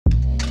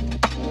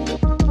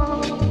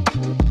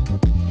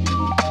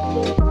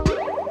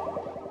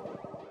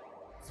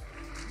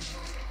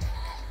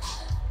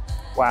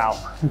Wow.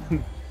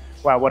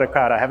 Wow, what a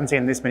crowd. I haven't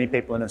seen this many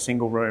people in a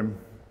single room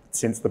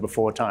since the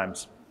before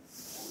times.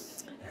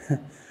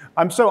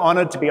 I'm so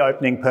honoured to be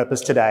opening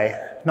Purpose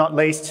today, not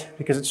least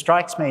because it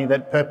strikes me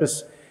that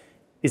Purpose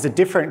is a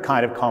different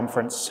kind of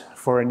conference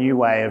for a new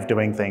way of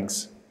doing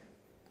things.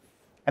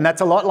 And that's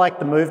a lot like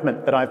the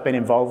movement that I've been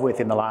involved with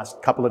in the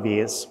last couple of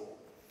years,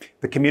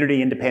 the community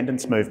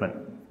independence movement.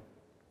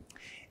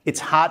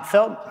 It's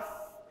heartfelt,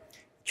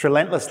 it's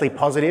relentlessly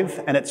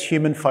positive, and it's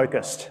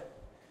human-focused.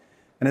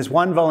 And as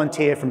one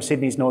volunteer from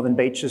Sydney's Northern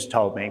Beaches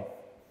told me,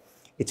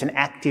 it's an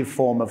active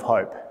form of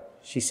hope.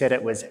 She said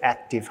it was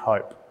active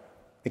hope.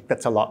 I think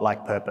that's a lot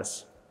like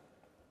Purpose.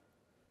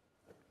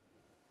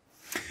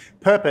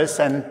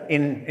 Purpose, and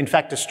in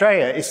fact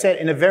Australia, is set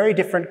in a very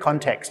different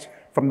context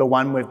from the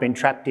one we've been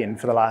trapped in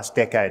for the last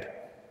decade.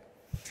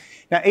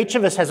 Now, each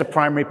of us has a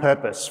primary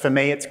purpose. For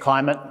me, it's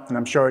climate, and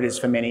I'm sure it is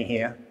for many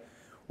here.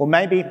 Or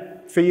maybe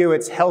for you,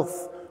 it's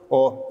health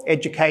or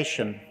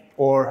education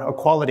or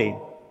equality.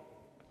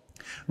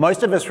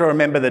 Most of us will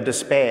remember the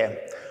despair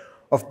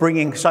of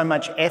bringing so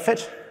much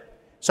effort,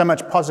 so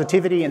much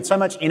positivity and so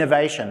much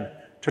innovation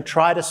to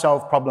try to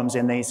solve problems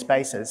in these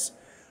spaces,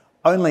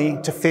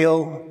 only to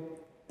feel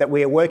that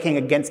we are working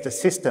against a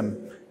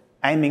system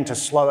aiming to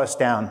slow us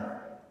down.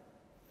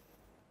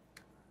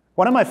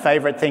 One of my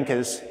favourite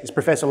thinkers is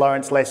Professor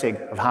Lawrence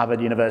Lessig of Harvard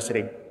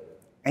University. And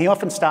he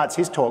often starts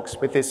his talks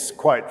with this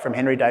quote from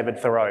Henry David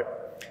Thoreau,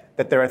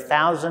 that there are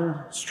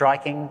 1,000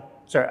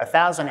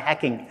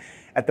 hacking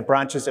at the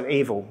branches of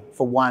evil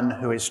for one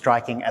who is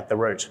striking at the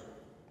root.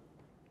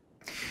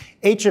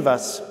 Each of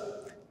us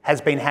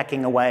has been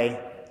hacking away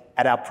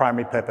at our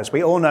primary purpose.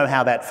 We all know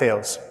how that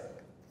feels,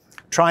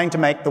 trying to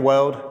make the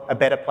world a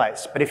better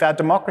place. But if our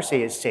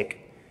democracy is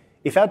sick,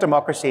 if our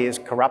democracy is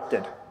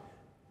corrupted,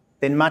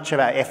 then much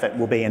of our effort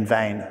will be in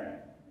vain.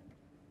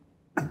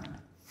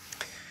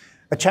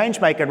 A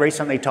changemaker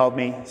recently told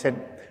me, said,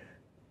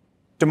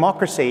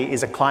 democracy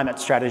is a climate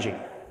strategy.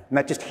 And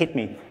that just hit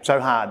me so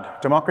hard.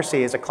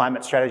 Democracy is a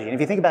climate strategy. And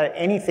if you think about it,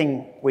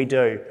 anything we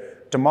do,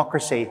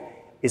 democracy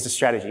is a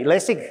strategy.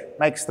 Lessig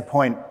makes the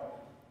point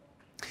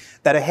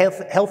that a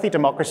healthy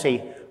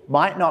democracy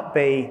might not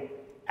be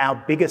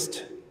our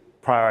biggest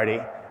priority,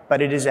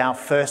 but it is our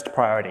first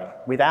priority.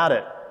 Without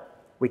it,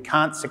 we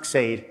can't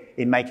succeed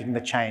in making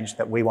the change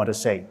that we want to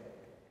see.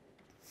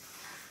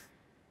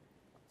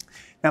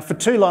 Now, for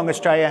too long,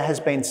 Australia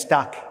has been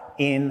stuck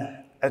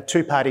in a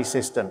two-party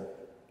system,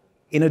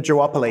 in a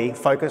duopoly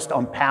focused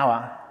on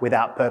power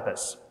without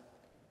purpose.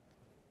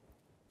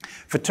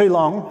 For too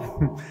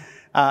long,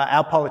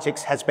 our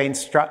politics has been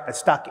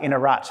stuck in a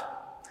rut.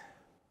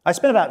 I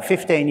spent about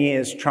 15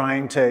 years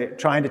trying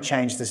to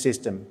change the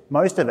system,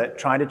 most of it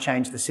trying to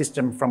change the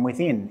system from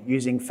within,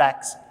 using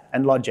facts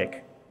and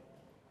logic.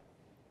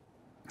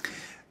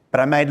 But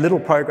I made little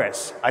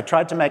progress. I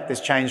tried to make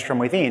this change from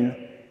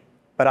within,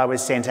 but I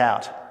was sent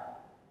out.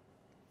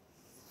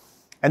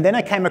 And then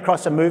I came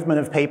across a movement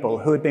of people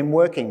who had been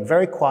working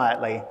very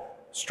quietly,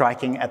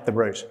 striking at the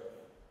root.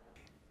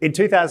 In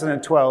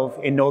 2012,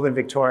 in Northern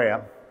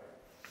Victoria,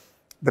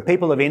 the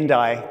people of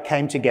Indi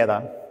came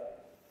together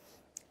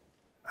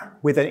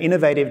with an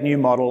innovative new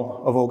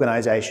model of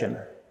organisation.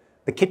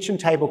 The kitchen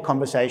table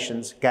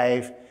conversations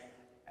gave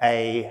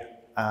a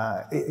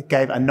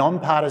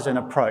non-partisan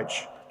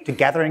approach to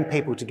gathering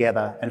people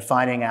together and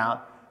finding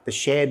out the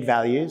shared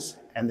values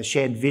and the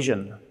shared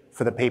vision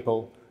for the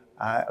people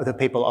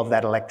of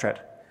that electorate.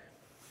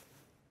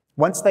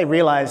 Once they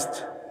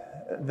realised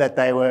that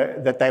they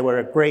were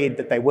agreed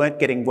that they weren't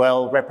getting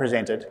well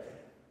represented,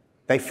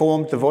 they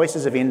formed the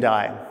Voices of Indi,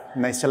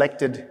 and they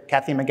selected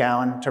Cathy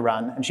McGowan to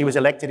run, and she was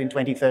elected in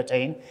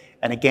 2013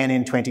 and again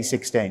in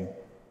 2016.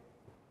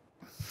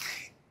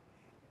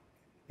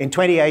 In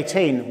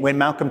 2018, when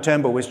Malcolm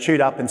Turnbull was chewed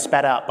up and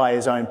spat out by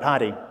his own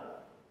party,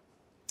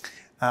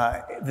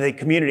 the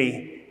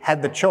community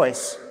had the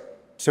choice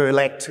to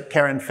elect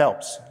Kerryn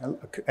Phelps,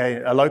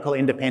 a local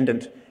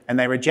independent, and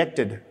they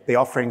rejected the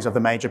offerings of the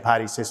major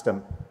party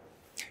system.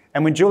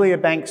 And when Julia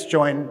Banks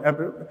joined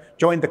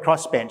the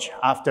crossbench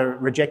after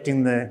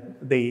rejecting the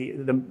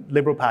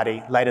Liberal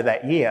Party later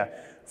that year,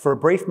 for a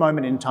brief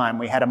moment in time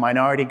we had a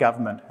minority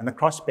government, and the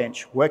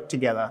crossbench worked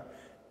together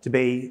to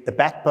be the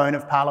backbone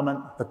of Parliament,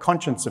 the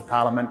conscience of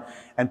Parliament,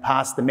 and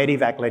passed the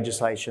Medivac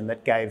legislation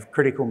that gave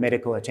critical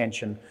medical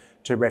attention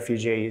to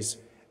refugees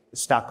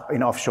stuck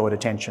in offshore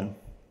detention.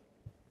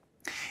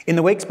 In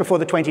the weeks before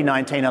the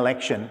 2019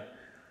 election,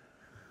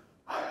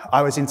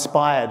 I was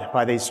inspired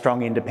by these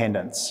strong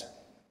independents.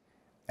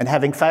 And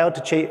having failed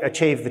to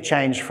achieve the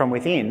change from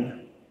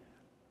within,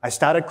 I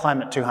started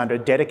Climate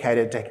 200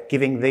 dedicated to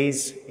giving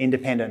these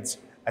independents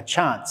a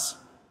chance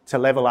to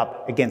level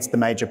up against the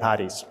major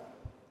parties.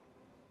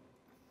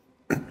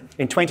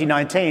 In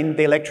 2019,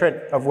 the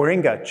electorate of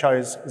Warringah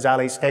chose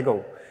Zali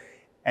Steggall,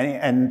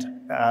 and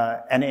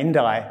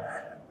Indi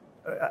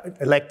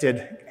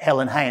elected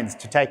Helen Haines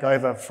to take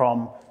over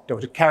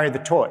to carry the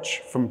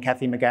torch from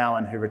Cathy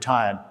McGowan, who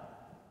retired.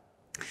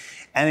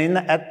 And in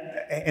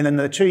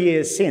the 2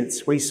 years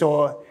since, we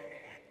saw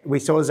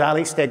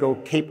Zali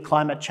Steggall keep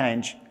climate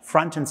change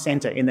front and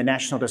centre in the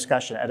national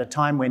discussion at a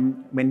time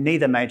when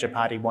neither major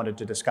party wanted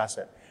to discuss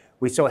it.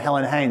 We saw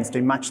Helen Haynes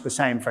do much the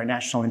same for a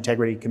National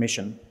Integrity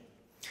Commission.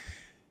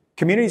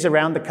 Communities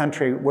around the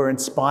country were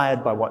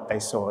inspired by what they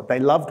saw. They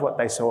loved what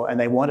they saw and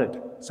they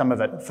wanted some of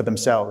it for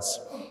themselves.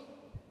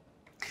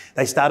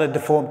 They started to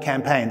form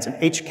campaigns,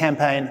 and each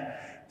campaign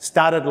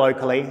started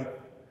locally,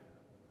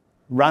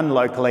 run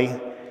locally,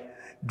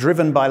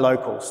 driven by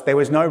locals. There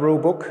was no rule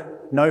book,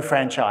 no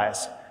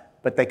franchise,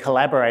 but they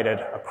collaborated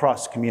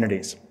across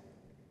communities.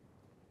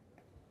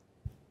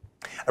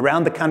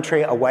 Around the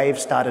country, a wave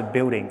started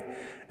building,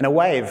 and a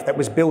wave that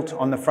was built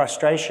on the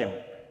frustration.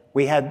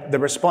 We had the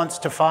response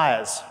to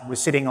fires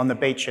was sitting on the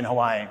beach in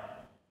Hawaii.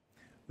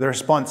 The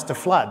response to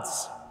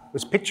floods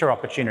was picture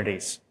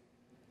opportunities.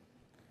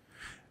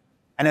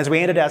 And as we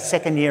entered our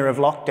second year of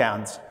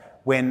lockdowns,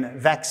 when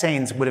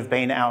vaccines would have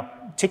been our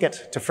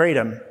ticket to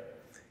freedom,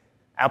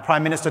 our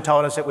Prime Minister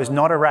told us it was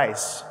not a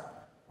race,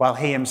 while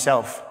he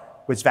himself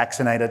was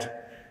vaccinated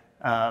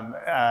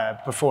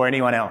before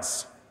anyone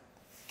else.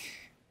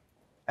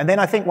 And then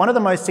I think one of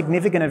the most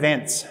significant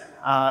events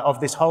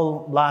of this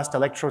whole last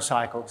electoral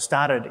cycle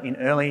started in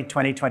early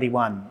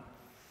 2021.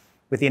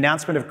 With the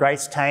announcement of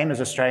Grace Tame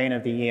as Australian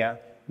of the Year,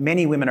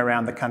 many women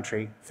around the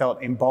country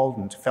felt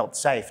emboldened, felt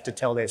safe to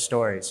tell their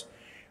stories.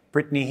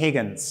 Brittany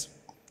Higgins,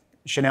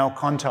 Chanel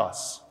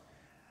Contos,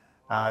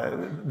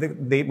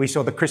 we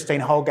saw the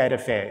Christine Holgate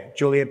affair,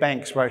 Julia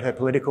Banks wrote her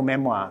political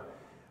memoir.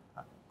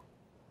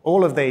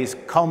 All of these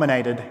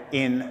culminated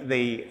in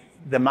the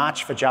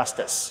March for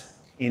Justice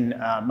in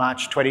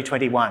March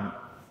 2021.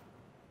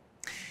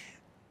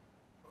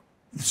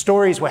 The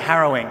stories were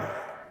harrowing,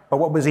 but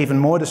what was even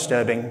more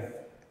disturbing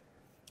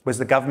was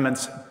the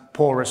government's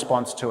poor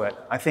response to it.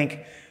 I think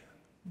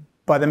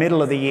by the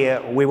middle of the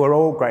year, we were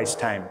all Grace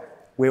Tame.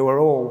 We were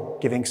all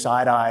giving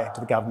side-eye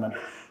to the government.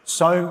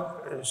 So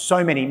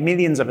many,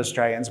 millions of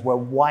Australians were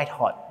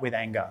white-hot with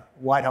anger,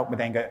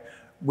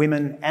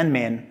 women and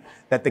men,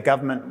 that the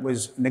government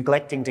was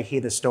neglecting to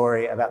hear the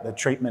story about the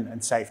treatment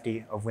and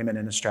safety of women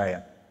in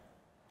Australia.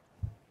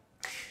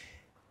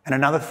 And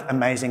another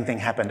amazing thing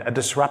happened, a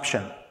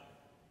disruption.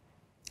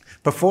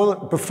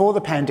 Before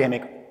the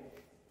pandemic,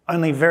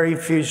 only very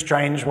few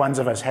strange ones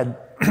of us had,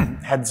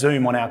 had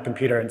Zoom on our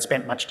computer and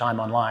spent much time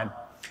online.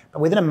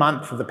 But within a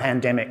month of the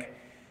pandemic,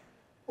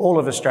 all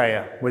of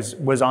Australia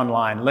was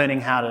online,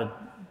 learning how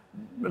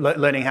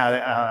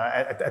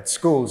at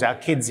schools, our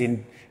kids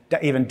in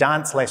even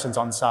dance lessons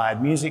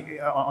online,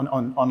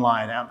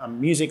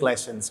 music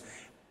lessons,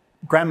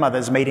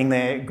 grandmothers meeting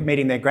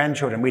their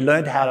grandchildren. We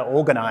learned how to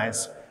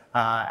organise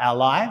our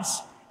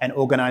lives and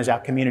organise our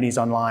communities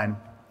online.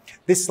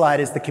 This slide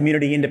is the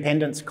Community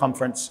Independence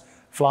Conference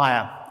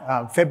flyer.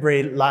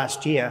 February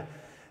last year,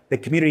 the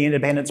Community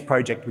Independence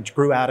Project, which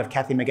grew out of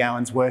Cathy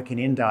McGowan's work in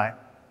Indi,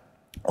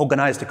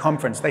 organised a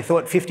conference. They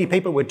thought 50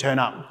 people would turn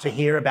up to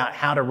hear about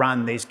how to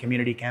run these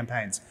community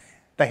campaigns.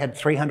 They had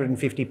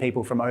 350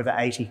 people from over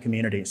 80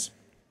 communities.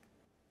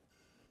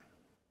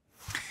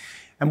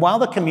 And while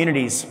the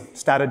communities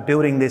started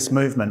building this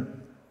movement,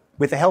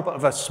 with the help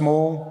of a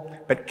small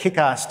but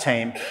kick-ass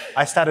team,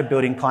 I started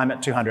building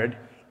Climate 200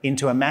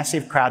 into a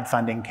massive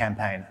crowdfunding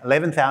campaign.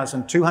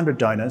 11,200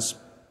 donors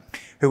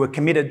who were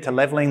committed to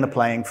levelling the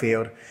playing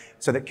field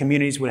so that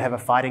communities would have a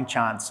fighting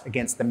chance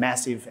against the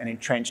massive and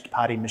entrenched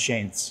party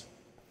machines.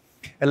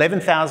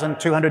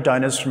 11,200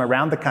 donors from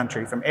around the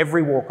country, from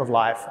every walk of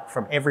life,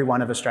 from every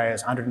one of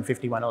Australia's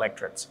 151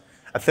 electorates.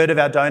 A third of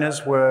our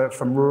donors were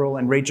from rural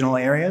and regional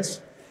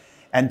areas,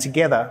 and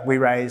together we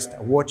raised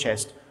a war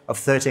chest of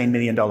 $13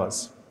 million.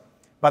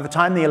 By the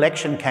time the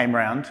election came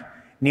round,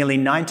 nearly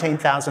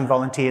 19,000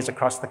 volunteers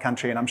across the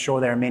country, and I'm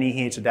sure there are many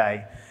here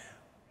today,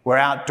 were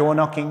out door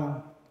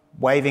knocking,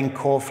 waving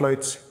call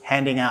flutes,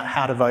 handing out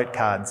how to vote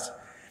cards.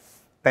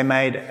 They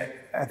made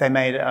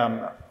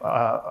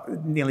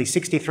nearly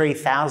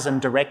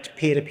 63,000 direct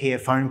peer-to-peer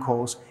phone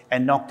calls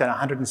and knocked at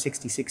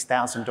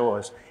 166,000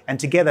 doors. And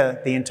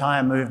together, the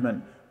entire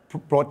movement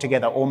brought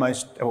together more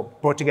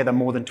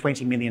than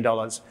 $20 million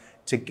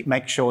to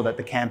make sure that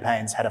the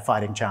campaigns had a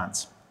fighting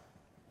chance.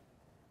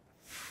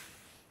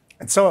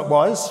 And so it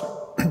was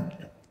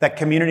that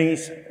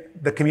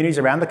the communities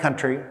around the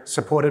country,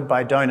 supported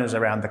by donors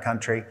around the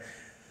country,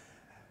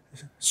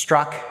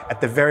 struck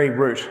at the very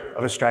root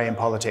of Australian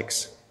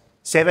politics.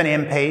 7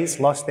 MPs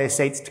lost their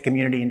seats to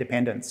community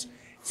independence.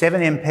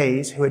 7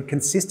 MPs who had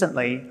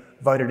consistently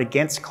voted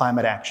against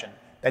climate action.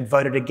 They'd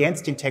voted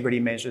against integrity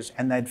measures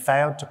and they'd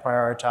failed to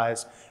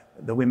prioritise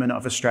the women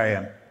of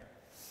Australia.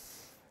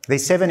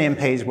 These 7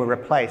 MPs were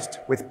replaced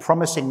with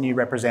promising new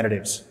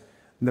representatives,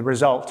 the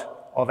result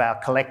of our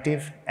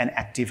collective and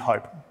active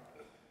hope.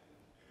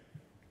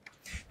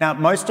 Now,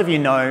 most of you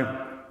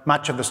know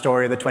much of the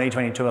story of the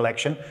 2022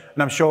 election,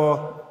 and I'm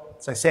sure,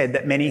 as I said,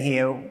 that many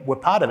here were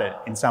part of it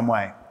in some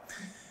way.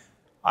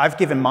 I've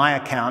given my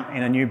account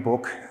in a new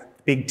book,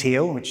 Big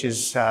Teal, which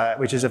is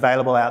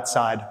available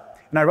outside,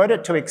 and I wrote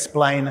it to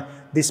explain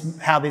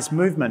how this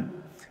movement,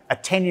 a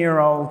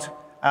 10-year-old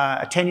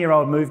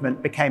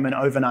movement, became an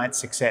overnight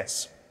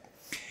success.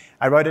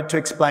 I wrote it to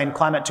explain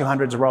Climate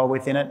 200's role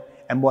within it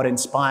and what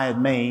inspired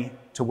me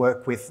to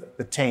work with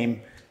the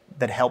team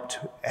that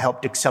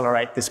helped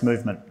accelerate this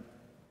movement.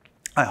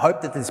 I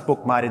hope that this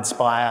book might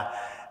inspire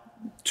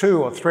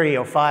 2 or 3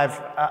 or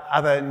 5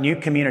 other new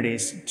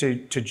communities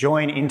to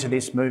join into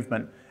this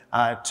movement.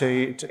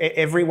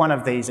 Every one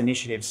of these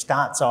initiatives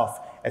starts off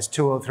as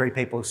 2 or 3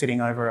 people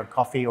sitting over a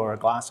coffee or a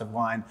glass of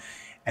wine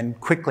and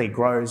quickly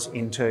grows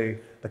into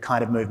the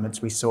kind of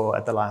movements we saw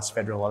at the last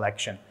federal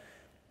election.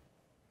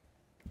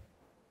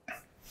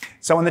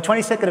 So on the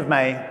 22nd of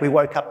May, we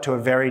woke up to a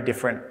very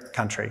different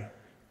country.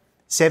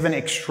 7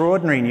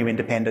 extraordinary new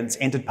independents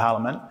entered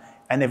Parliament,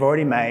 and they've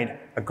already made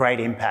a great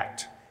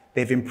impact.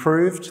 They've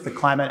improved the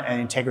climate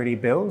and integrity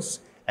bills,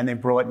 and they've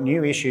brought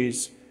new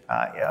issues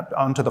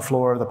onto the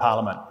floor of the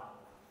Parliament.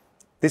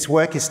 This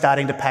work is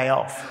starting to pay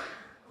off.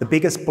 The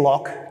biggest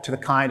block to the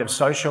kind of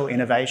social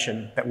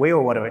innovation that we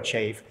all want to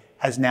achieve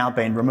has now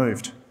been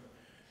removed.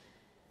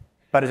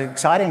 But as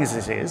exciting as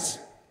this is,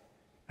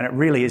 and it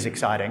really is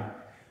exciting,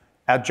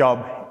 our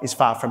job is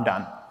far from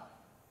done.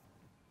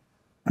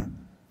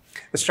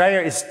 Australia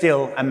is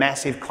still a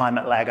massive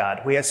climate laggard.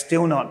 We are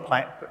still not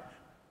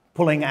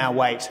pulling our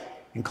weight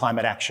in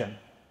climate action.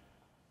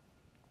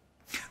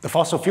 The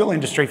fossil fuel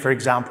industry, for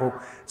example,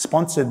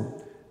 sponsored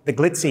the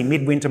glitzy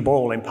midwinter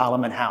ball in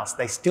Parliament House.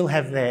 They still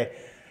have their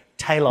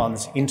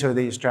talons into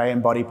the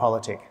Australian body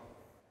politic.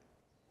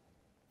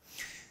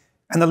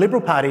 And the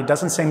Liberal Party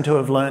doesn't seem to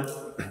have learnt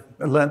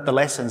the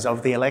lessons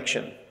of the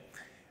election.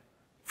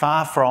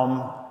 Far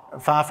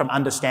from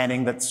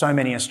understanding that so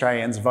many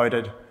Australians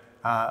voted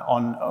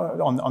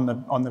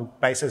on the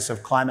basis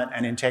of climate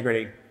and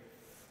integrity.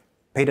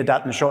 Peter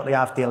Dutton, shortly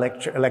after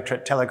the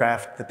electorate,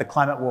 telegraphed that the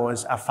climate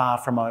wars are far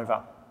from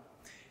over.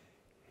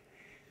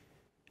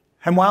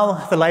 And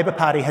while the Labor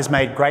Party has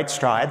made great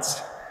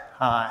strides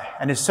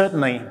and is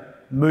certainly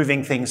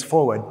moving things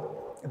forward,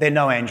 they're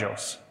no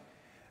angels.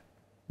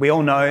 We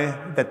all know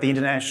that the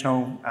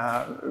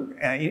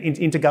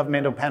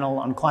Intergovernmental Panel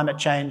on Climate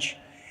Change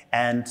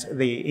and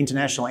the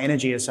International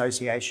Energy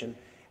Association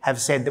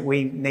have said that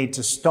we need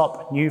to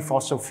stop new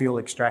fossil fuel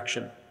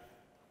extraction.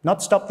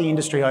 Not stop the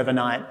industry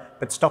overnight,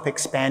 but stop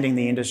expanding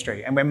the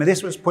industry. And when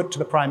this was put to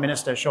the Prime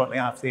Minister shortly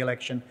after the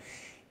election,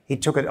 he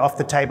took it off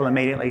the table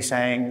immediately,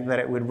 saying that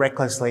it would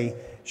recklessly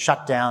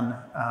shut down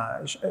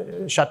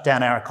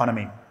our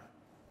economy.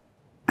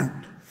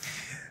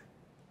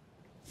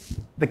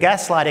 The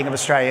gaslighting of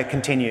Australia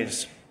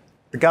continues.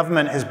 The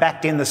government has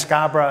backed in the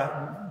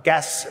Scarborough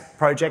gas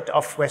project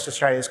off West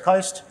Australia's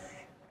coast,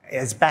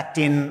 has backed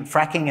in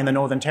fracking in the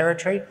Northern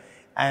Territory,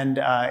 and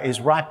is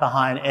right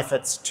behind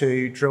efforts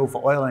to drill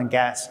for oil and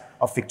gas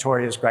off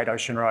Victoria's Great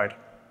Ocean Road.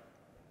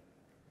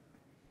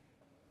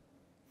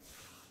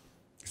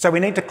 So we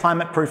need to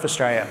climate-proof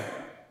Australia.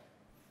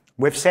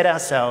 We've set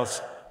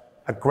ourselves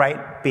a great,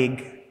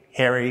 big,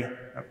 hairy,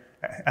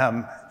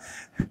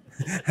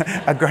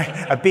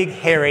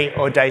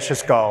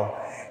 audacious goal.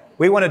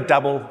 We want to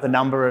double the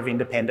number of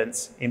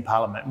independents in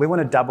Parliament. We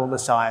want to double the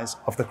size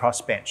of the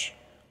crossbench.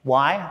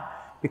 Why?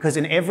 Because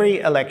in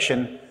every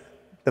election,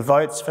 the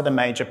votes for the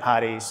major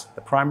parties,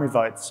 the primary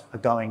votes, are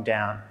going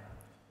down.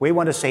 We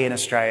want to see an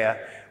Australia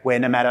where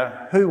no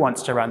matter who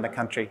wants to run the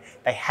country,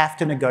 they have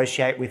to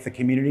negotiate with the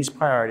community's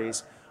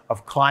priorities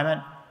of climate,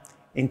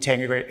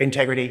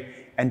 integrity,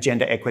 and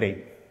gender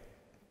equity.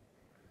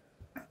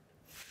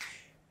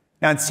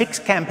 Now, in 6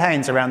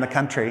 campaigns around the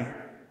country,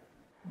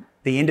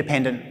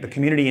 the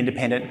community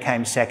independent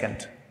came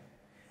second.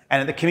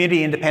 And at the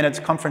Community Independence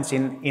Conference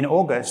in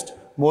August,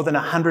 more than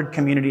 100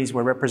 communities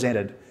were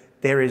represented.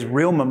 There is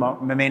real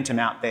momentum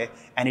out there,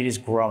 and it is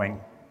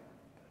growing.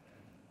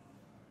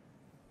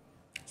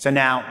 So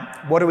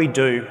now, what do we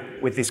do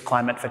with this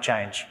climate for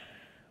change?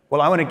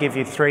 Well, I want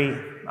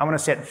to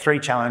set 3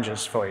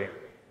 challenges for you.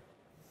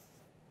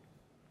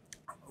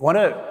 I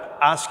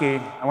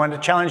want to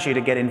challenge you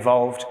to get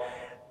involved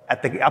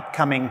at the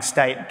upcoming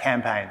state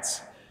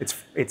campaigns.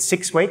 It's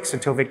 6 weeks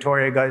until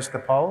Victoria goes to the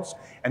polls,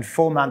 and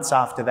 4 months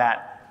after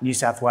that, New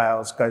South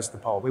Wales goes to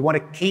the poll. We want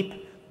to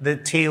keep the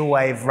teal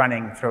wave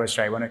running through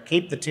Australia. We want to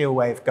keep the teal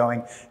wave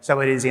going so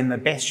it is in the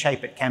best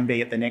shape it can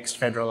be at the next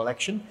federal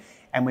election.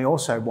 And we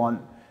also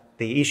want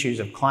the issues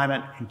of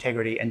climate,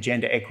 integrity, and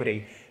gender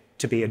equity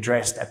to be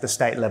addressed at the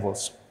state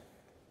levels.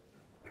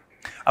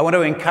 I want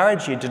to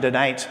encourage you to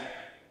donate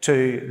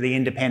to the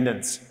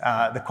independents,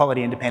 the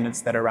quality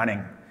independents that are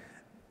running.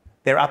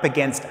 They're up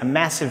against a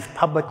massive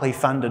publicly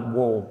funded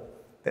wall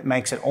that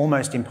makes it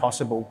almost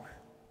impossible,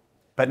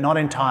 but not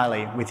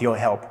entirely with your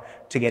help,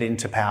 to get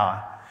into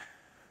power.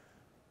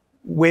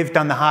 We've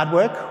done the hard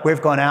work.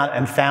 We've gone out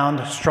and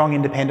found strong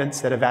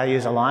independents that are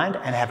values aligned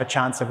and have a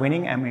chance of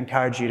winning, and we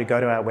encourage you to go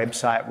to our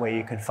website where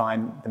you can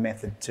find the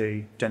method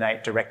to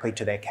donate directly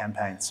to their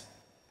campaigns.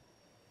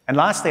 And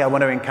lastly, I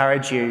want to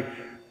encourage you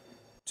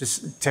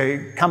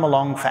to come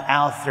along for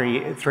our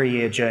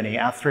three-year journey,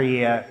 our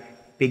 3-year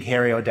big,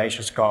 hairy,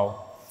 audacious goal.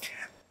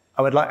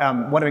 I would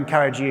want to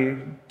encourage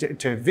you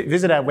to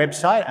visit our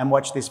website and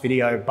watch this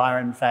video.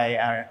 Byron Fay,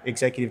 our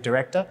Executive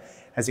Director,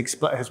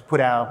 has put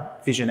our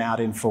vision out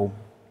in full.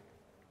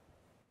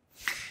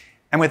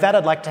 And with that,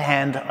 I'd like to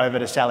hand over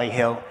to Sally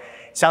Hill.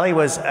 Sally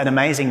was an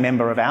amazing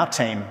member of our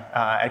team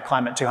at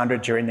Climate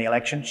 200 during the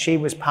election. She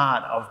was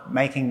part of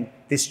making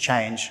this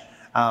change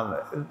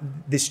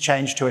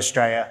to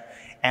Australia,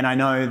 and I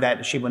know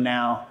that she will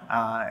now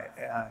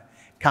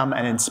come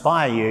and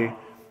inspire you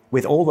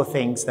with all the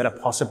things that are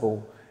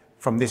possible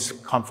from this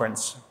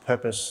conference,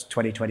 Purpose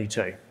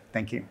 2022.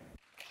 Thank you.